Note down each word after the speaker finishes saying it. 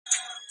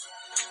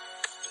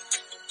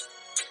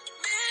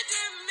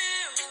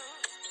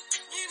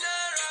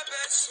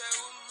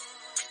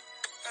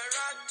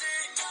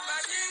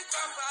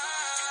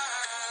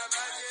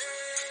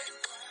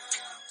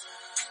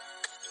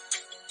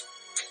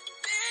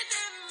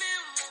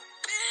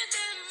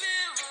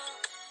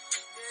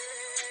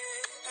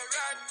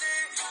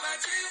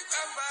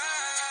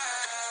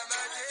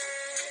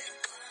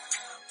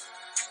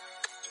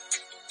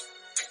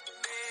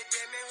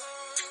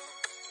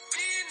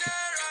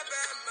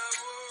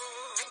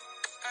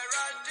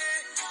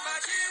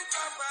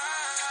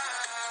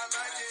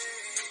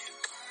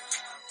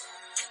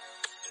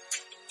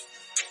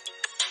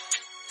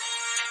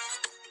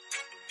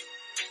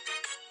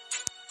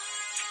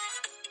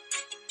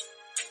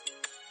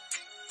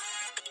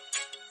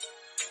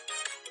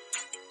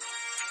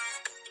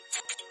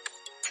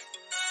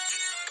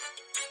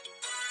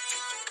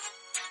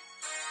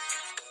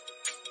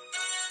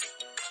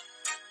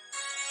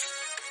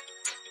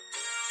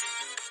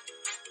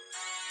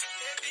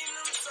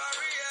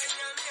sorry, I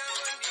am here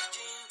when the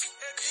king.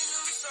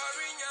 Ebinum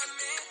sorry, I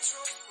made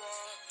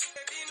trouble.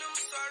 Ebinum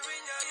sorry,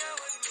 I am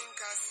with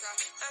Minkasa.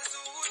 And so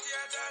would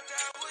ya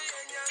dada, we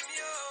and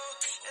Yamio.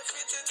 If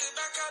it's a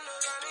tobacco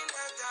running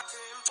at that,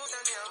 put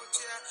an out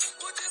here.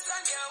 What is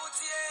an out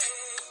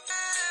here?